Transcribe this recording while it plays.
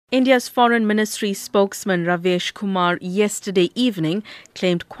India's Foreign Ministry spokesman Ravesh Kumar yesterday evening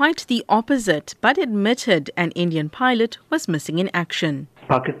claimed quite the opposite but admitted an Indian pilot was missing in action.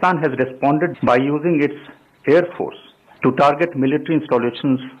 Pakistan has responded by using its Air Force to target military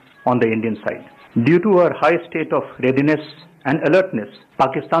installations on the Indian side. Due to our high state of readiness and alertness,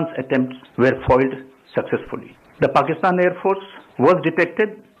 Pakistan's attempts were foiled successfully. The Pakistan Air Force was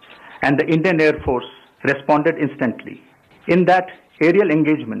detected and the Indian Air Force responded instantly. In that aerial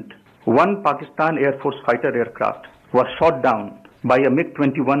engagement, one Pakistan Air Force fighter aircraft was shot down by a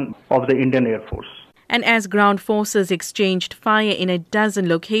MiG-21 of the Indian Air Force. And as ground forces exchanged fire in a dozen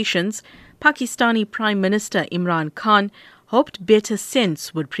locations, Pakistani Prime Minister Imran Khan hoped better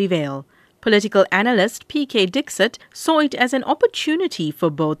sense would prevail. Political analyst P.K. Dixit saw it as an opportunity for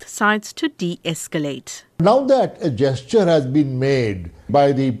both sides to de-escalate. Now that a gesture has been made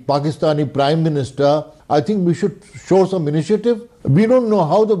by the Pakistani Prime Minister, I think we should show some initiative. We don't know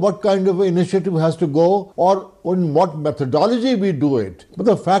what kind of initiative has to go or in what methodology we do it. But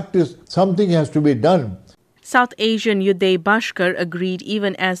the fact is, something has to be done. South Asian Uday Bashkar agreed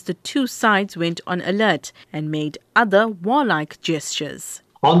even as the two sides went on alert and made other warlike gestures.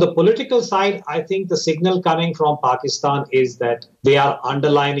 On the political side, I think the signal coming from Pakistan is that they are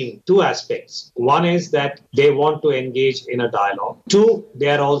underlining two aspects. One is that they want to engage in a dialogue. Two,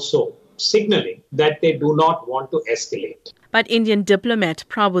 they are also signaling that they do not want to escalate. But Indian diplomat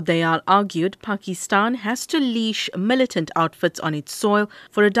Prabhu Dayal argued Pakistan has to leash militant outfits on its soil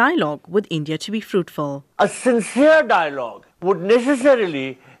for a dialogue with India to be fruitful. A sincere dialogue would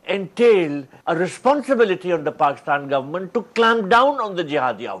necessarily entail a responsibility on the Pakistan government to clamp down on the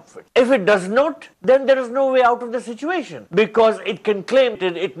jihadi outfit. If it does not, then there is no way out of the situation, because it can claim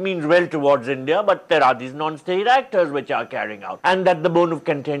it means well towards India, but there are these non-state actors which are carrying out, and that the bone of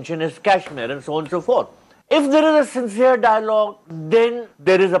contention is Kashmir and so on and so forth. If there is a sincere dialogue, then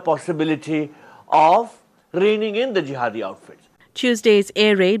there is a possibility of reining in the jihadi outfits. Tuesday's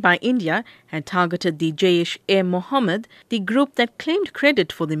air raid by India had targeted the Jaish-e-Mohammed, the group that claimed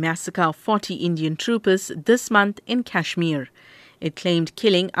credit for the massacre of 40 Indian troopers this month in Kashmir. It claimed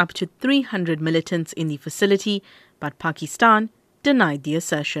killing up to 300 militants in the facility, but Pakistan denied the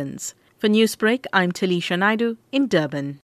assertions. For Newsbreak, I'm Taliesha Naidoo in Durban.